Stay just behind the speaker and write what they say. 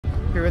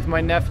Here with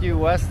my nephew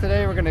Wes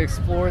today. We're going to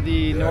explore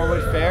the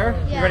Norwood Fair.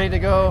 Yeah. You ready to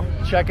go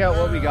check out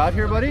what we got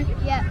here, buddy?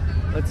 Yeah.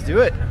 Let's do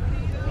it.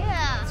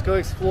 Yeah. Let's go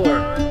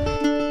explore.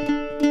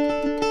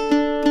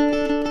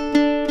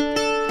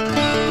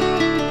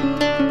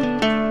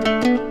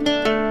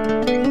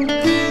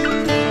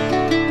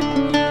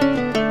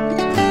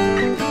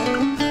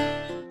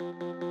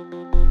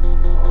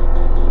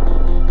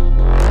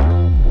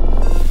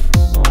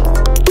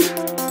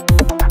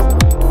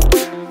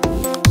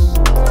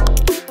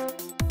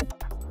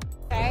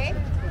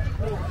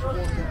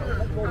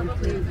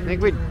 I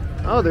think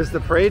oh, there's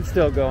the parade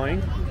still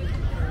going.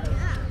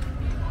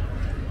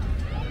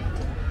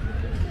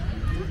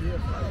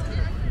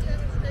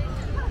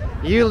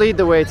 You lead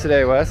the way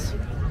today, Wes.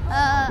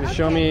 Just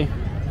show me,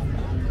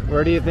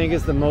 where do you think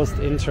is the most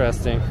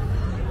interesting?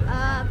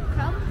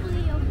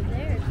 Probably over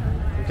there.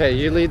 Okay,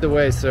 you lead the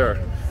way, sir.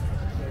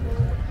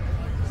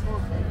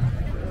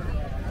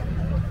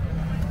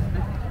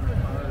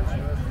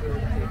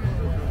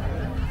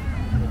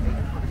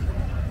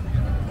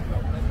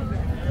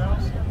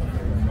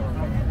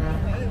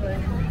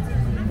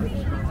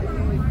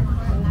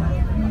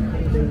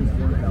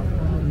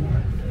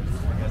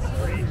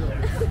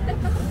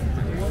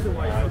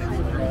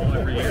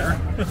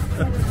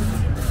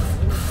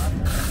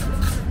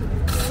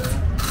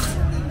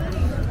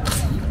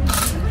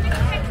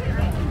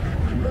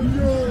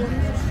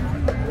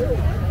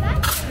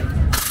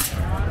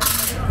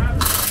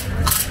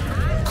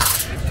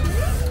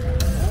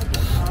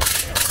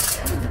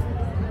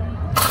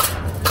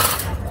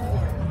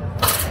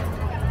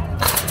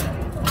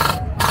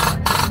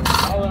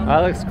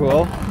 That looks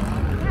cool.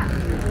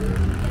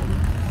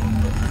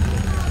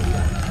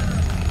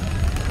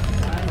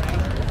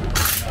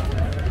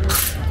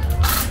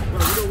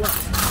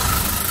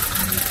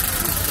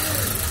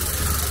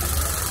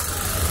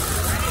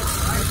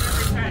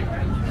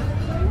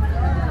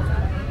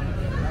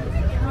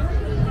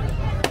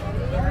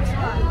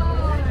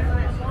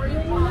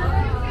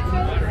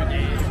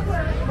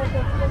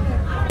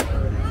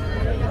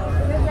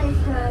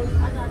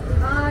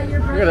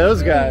 Look at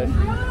those guys.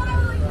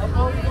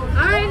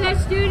 Alright,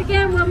 let's do it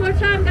again one more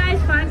time, guys.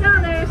 $5.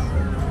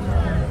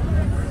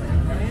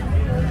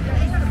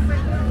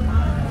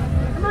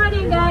 Come on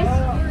in, guys.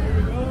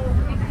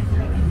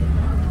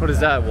 What is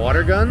that,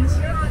 water guns?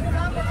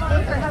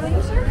 How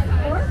many, sir?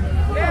 4?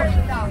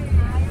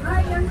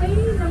 Alright, young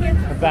ladies, I'm here.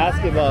 A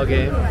basketball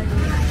game.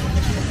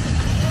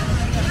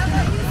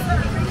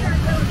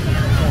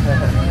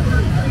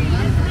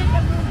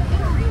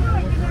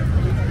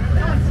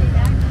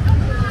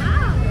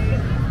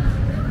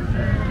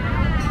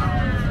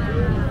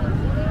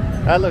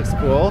 That looks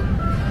cool.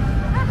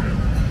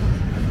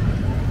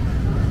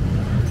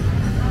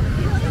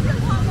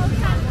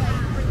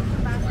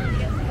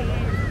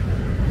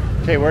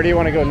 Okay, where do you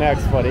want to go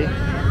next, buddy?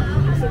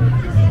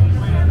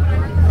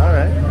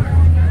 Alright.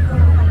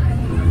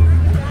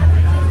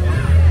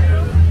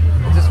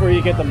 Is this where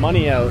you get the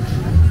money out?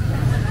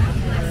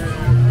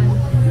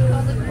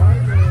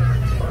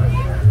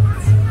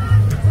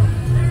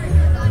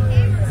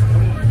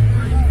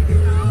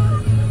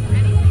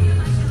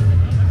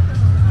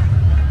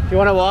 Do you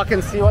want to walk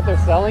and see what they're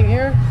selling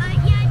here?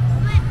 Yeah,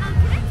 but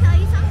can I tell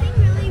you something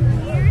really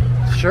weird?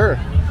 Sure.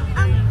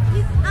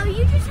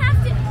 You just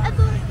have to.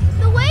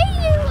 The way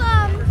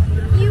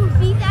you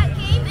beat that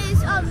game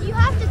is you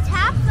have to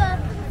tap the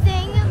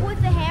thing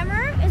with the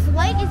hammer as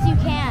light as you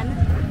can,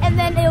 and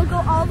then it'll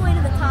go all the way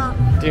to the top.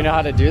 Do you know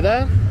how to do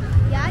that?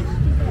 Yeah, I just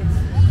do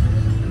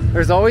this.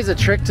 There's always a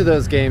trick to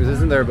those games,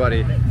 isn't there,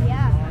 buddy?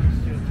 Yeah.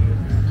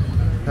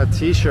 Got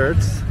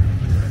t-shirts.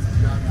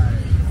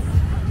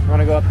 You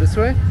want to go up this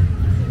way? Wait,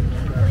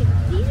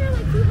 these are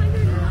like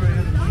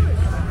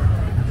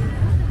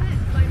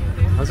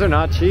 $200. Those are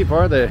not cheap,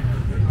 are they?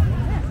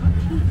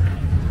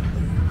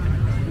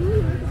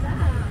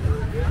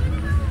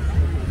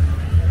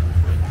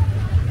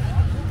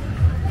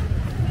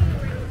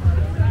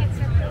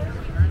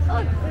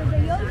 Oh, there's a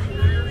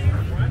Yoshi.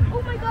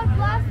 Oh my God,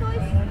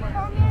 Blastoise,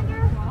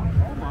 Charmander.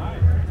 Oh my.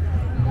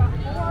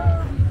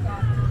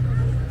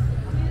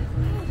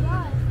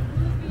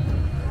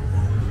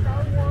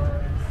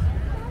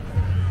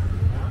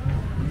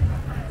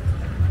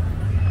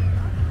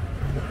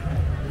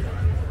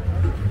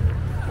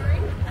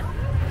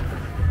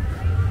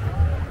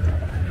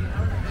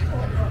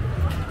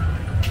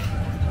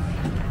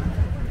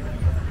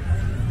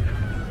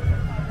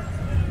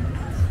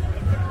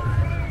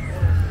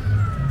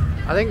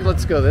 I think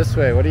let's go this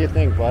way. What do you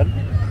think, bud?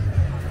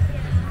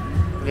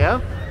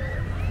 Yeah?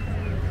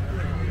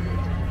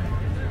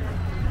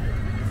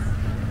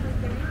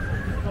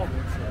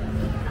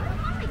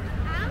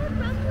 I would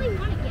probably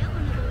want to get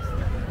one of those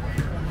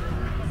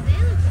things. They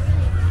look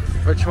really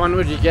awesome. Which one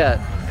would you get?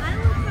 I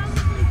would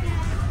probably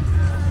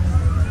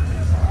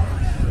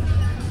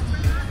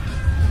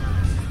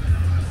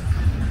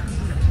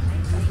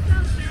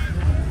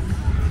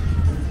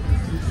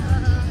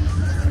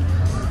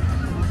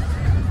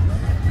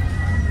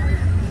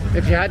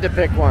If you had to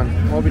pick one,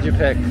 what would you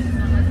pick? Oh,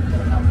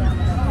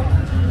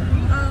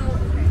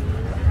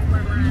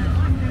 where we're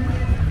at.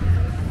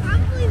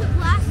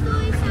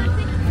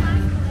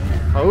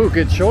 Ooh,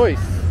 good choice.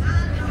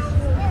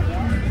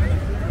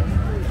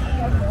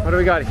 What do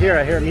we got here?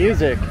 I hear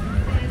music.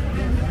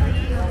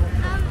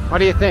 What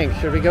do you think?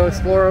 Should we go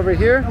explore over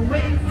here?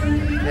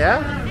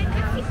 Yeah? I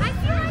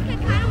feel like I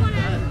kind of want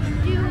to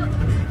do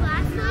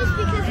blast noise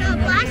because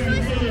blast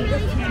noise is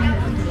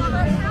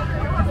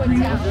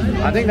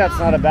really I think that's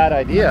not a bad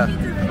idea. Okay,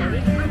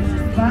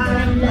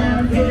 I'm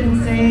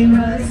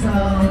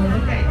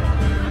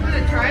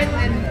gonna try it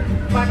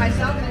and by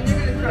myself, and then you're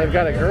gonna try. They've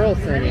got a girl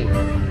singing.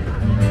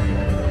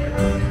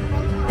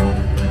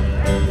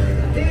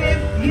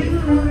 If you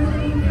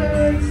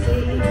could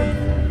see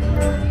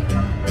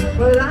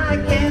what I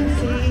can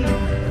see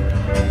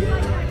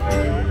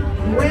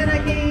when I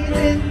gaze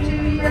into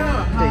your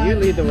heart. Okay, you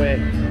lead the way.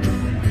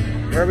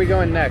 Where are we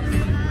going next?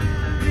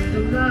 The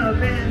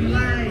love and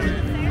light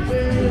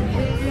will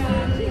be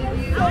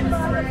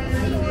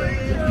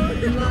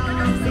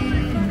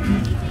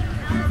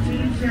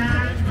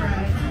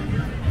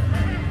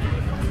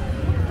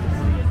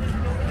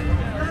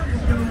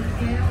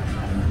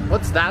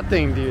What's that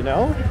thing? Do you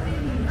know?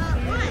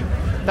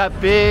 what?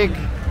 That big...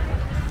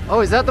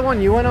 Oh, is that the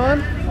one you went on?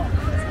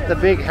 The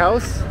big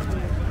house?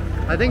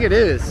 I think it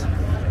is. Big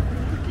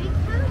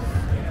house?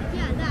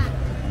 Yeah, that.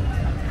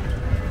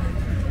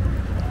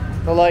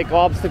 The like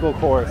obstacle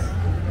course.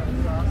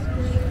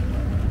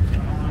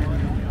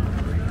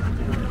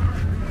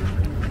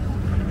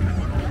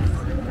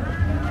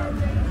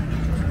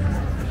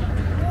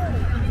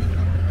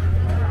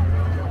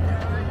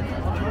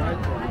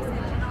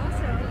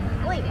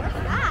 Wait, what's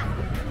that?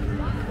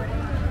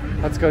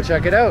 Let's go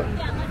check it out. It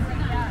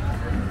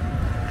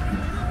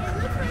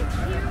looks like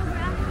hero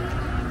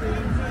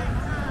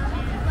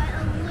but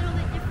a little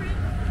bit different.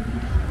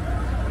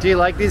 Do you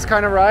like these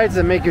kind of rides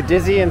that make you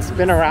dizzy and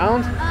spin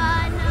around? No.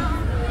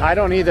 I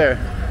don't either.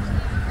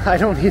 I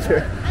don't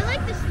either. I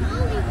like the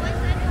slowly ones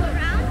that go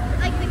around,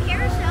 like the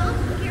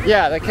carousel.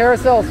 Yeah, the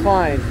carousel's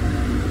fine.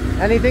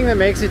 Anything that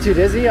makes you too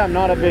dizzy, I'm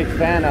not a big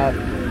fan of.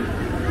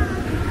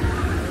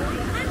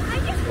 I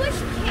just wish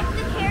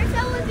the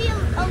carousel would be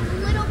a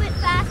little bit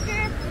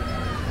faster.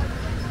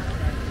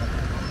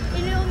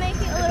 And it'll make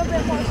it a little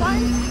bit more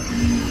fun.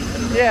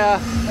 Yeah.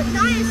 But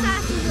not as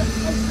fast as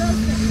those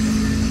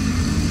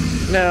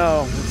things.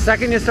 No. The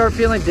second you start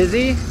feeling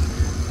dizzy,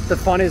 the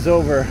fun is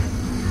over.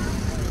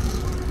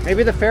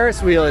 Maybe the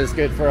Ferris wheel is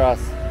good for us.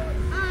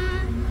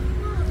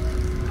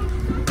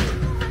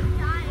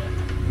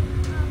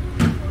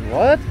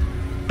 What?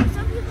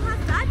 Some people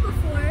have died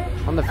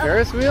before. On the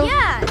Ferris wheel?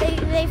 Yeah,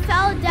 they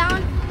fell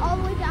down all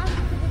the way down to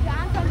the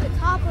ground from the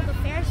top of the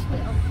Ferris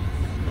wheel.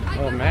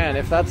 Oh man,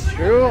 if that's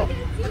true,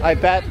 I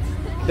bet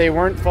they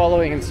weren't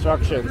following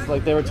instructions.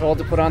 Like they were told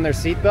to put on their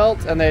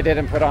seatbelt and they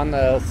didn't put on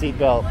the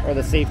seatbelt or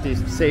the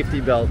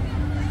safety belt.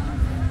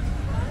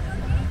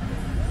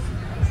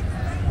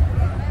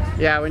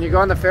 Yeah, when you go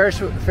on the Ferris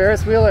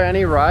wheel or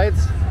any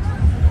rides,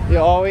 you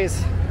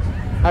always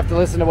have to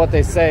listen to what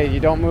they say. You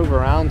don't move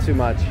around too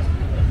much.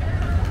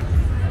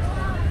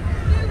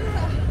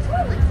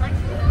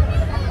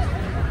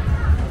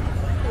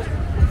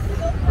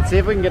 Let's see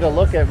if we can get a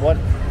look at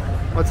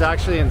what's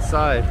actually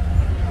inside.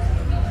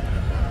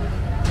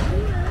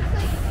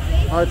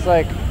 Oh, it's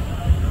like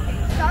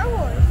Star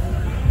Wars.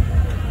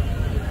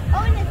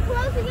 Oh, and it's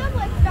closing up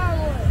like Star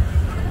Wars.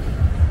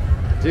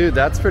 dude,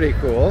 that's pretty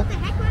cool. What the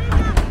heck? What is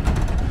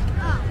that?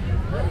 Oh.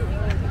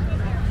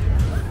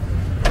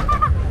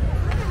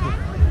 What the heck?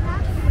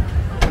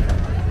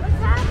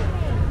 What's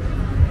happening?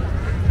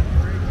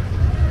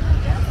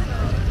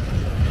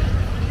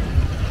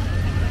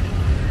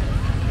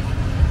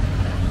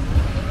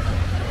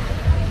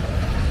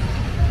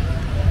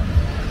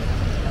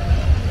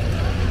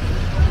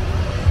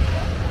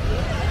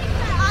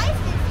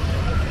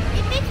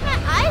 It makes my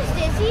eyes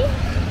dizzy.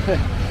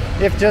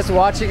 If just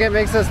watching it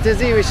makes us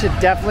dizzy, we should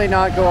definitely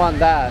not go on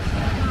that.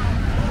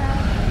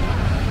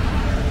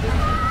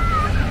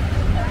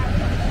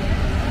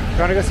 You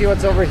want to go see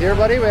what's over here,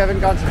 buddy? We haven't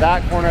gone to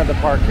that corner of the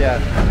park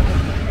yet.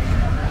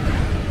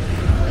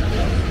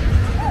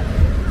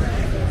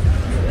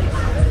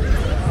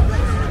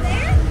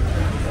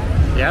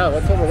 Yeah,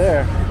 what's over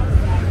there?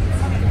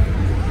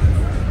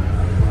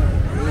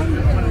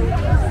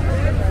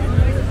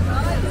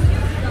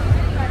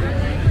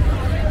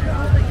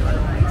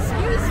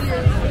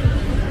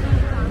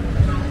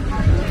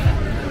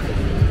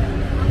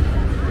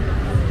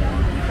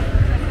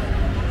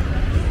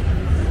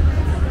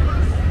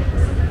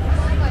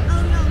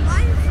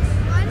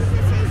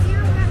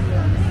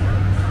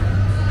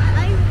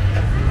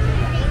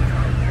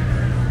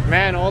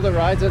 Man, all the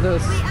rides are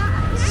those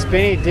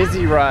spinny,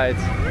 dizzy rides.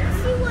 Let's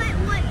see what it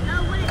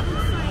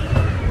looks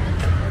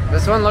like.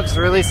 This one looks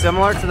really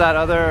similar to that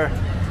other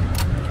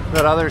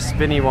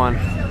spinny one.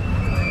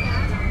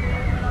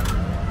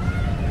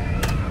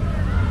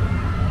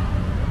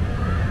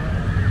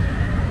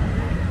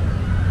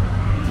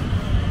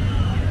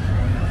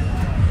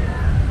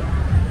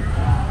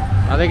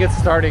 I think it's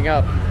starting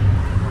up.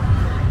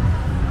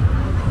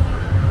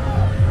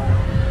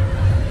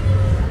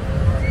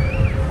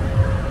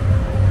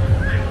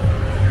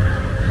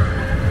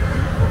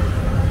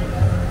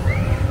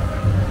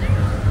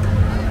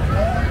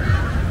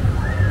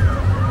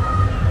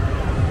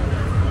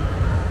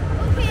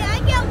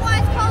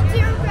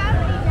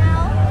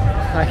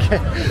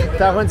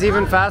 That one's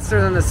even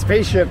faster than the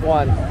spaceship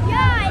one.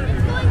 Yeah, and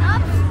it's going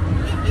up.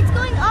 It's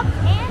going up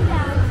and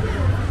down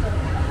too.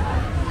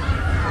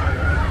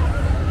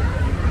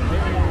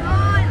 Oh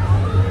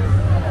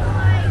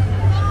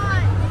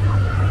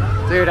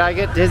my god! Dude, I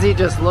get dizzy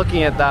just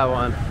looking at that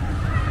one.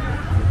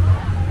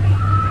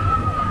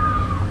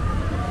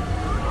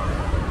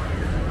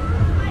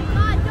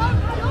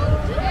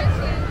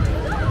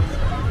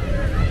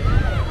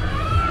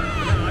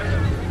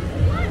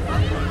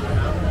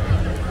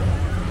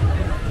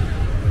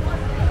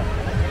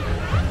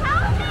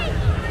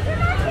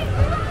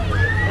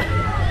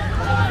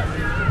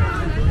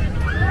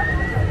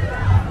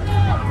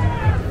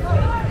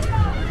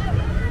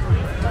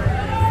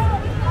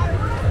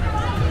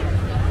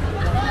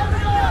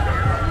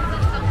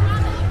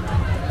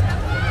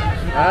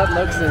 That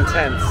looks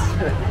intense.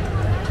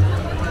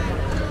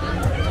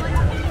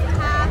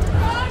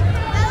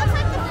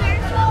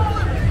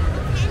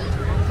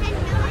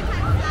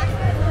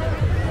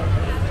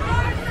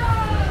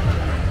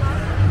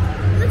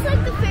 Looks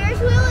like the Ferris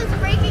wheel is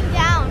breaking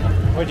down.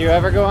 Would you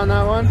ever go on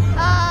that one?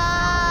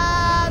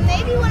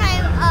 Maybe when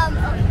I'm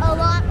a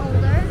lot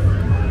older.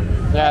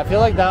 Yeah, I feel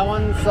like that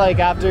one's like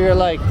after you're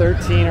like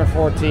 13 or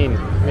 14.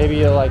 Maybe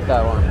you'll like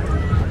that one.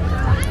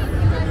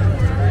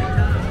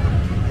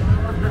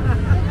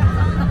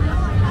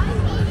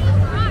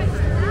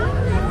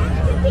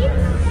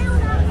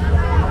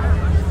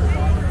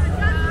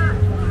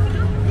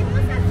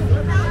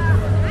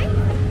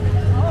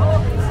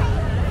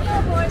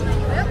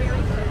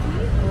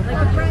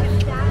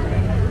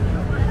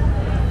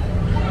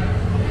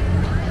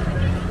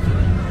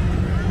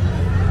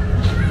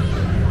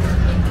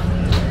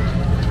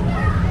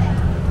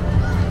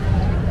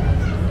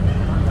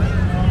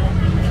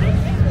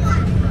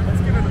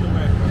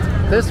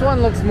 This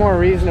one looks more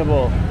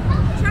reasonable.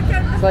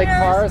 It's like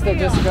cars that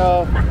just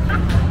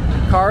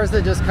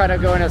kind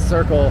of go in a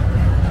circle.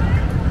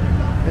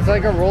 It's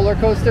like a roller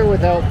coaster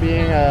without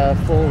being a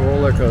full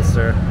roller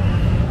coaster.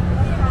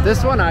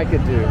 This one I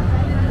could do.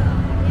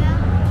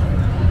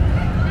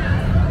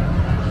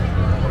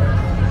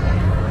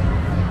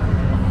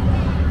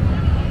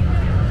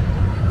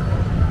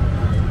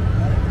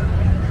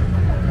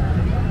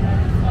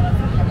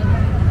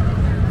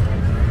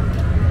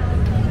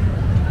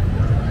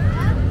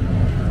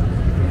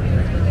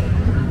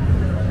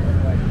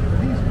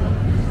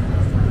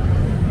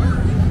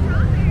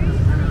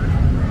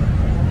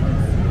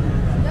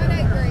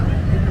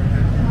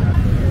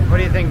 What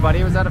do you think,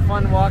 buddy? Was that a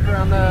fun walk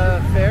around the